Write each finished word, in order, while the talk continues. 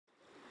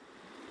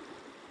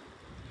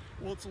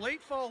Well, it's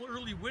late fall,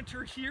 early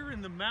winter here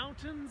in the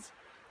mountains,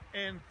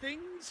 and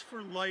things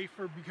for life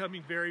are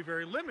becoming very,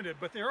 very limited.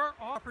 But there are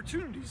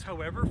opportunities,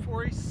 however,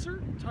 for a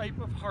certain type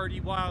of hardy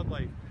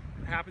wildlife.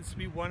 It happens to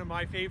be one of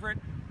my favorite,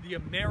 the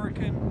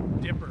American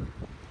dipper.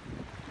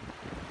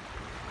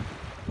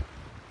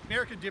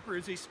 American dipper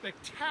is a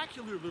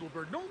spectacular little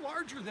bird, no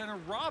larger than a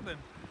robin,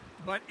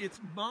 but its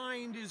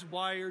mind is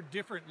wired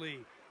differently.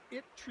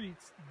 It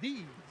treats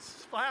these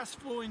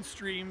fast-flowing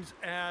streams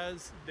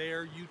as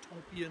their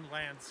utopian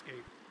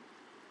landscape.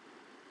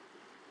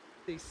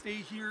 They stay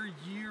here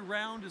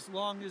year-round as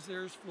long as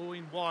there's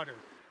flowing water.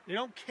 They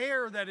don't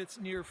care that it's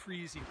near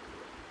freezing.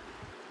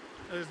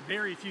 There's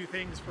very few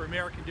things for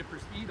American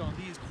dippers to eat on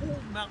these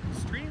cold mountain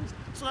streams,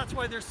 so that's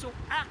why they're so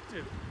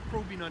active,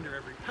 probing under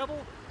every pebble,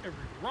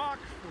 every rock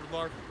for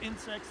larval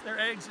insects, their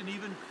eggs, and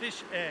even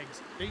fish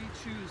eggs. They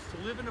choose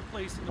to live in a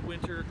place in the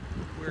winter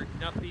where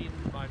nothing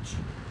much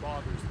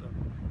bothers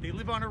them. They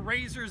live on a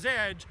razor's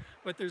edge,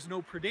 but there's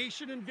no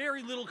predation and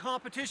very little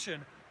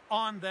competition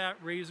on that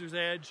razor's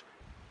edge.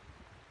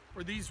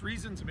 For these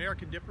reasons,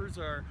 American dippers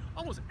are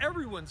almost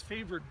everyone's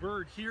favorite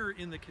bird here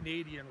in the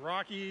Canadian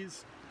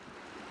Rockies.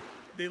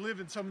 They live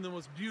in some of the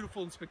most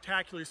beautiful and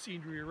spectacular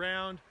scenery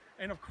around,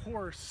 and of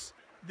course,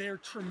 they're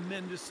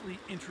tremendously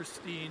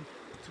interesting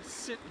to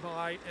sit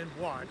by and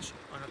watch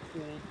on a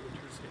cold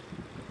winter's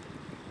day.